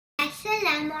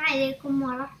Assalamu alaikum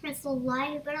wa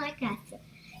rahmatullahi wa barakatuh.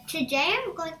 Today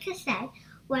I'm going to say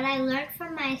what I learned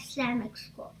from my Islamic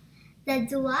school. The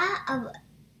dua of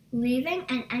leaving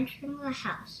and entering the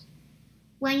house.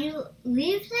 When you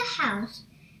leave the house,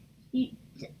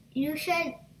 you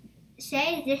should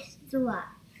say this dua.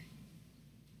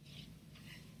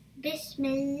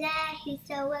 Bismillahi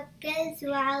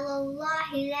tawakkaltu ala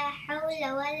Allahi la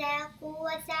hawla wa la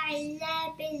quwwata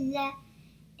illa billah.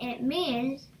 It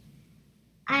means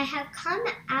I've come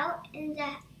out in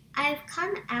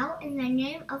the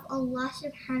name of Allah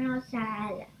subhanahu wa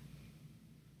ta'ala.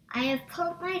 I have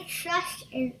put my trust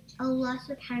in Allah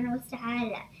subhanahu wa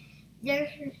ta'ala. There's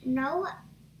no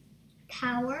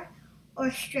power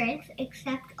or strength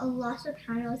except Allah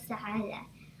subhanahu wa ta'ala.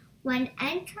 When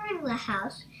entering the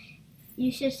house,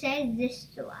 you should say this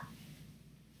dua.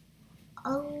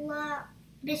 Allah,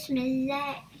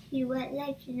 Bismillahi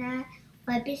walajna,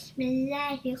 wa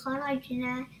Bismillahi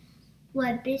kharajna, wa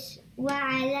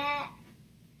ala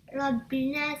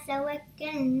Rabbina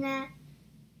tawakkalna.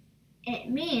 It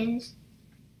means,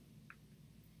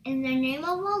 in the name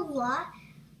of Allah,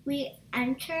 we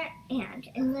enter, and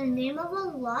in the name of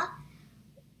Allah,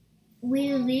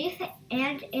 we leave,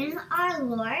 and in our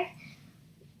Lord,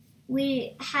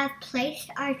 we have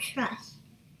placed our trust.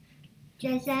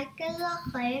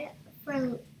 Jazakallah khair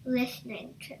for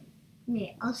listening to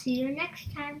me. I'll see you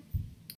next time.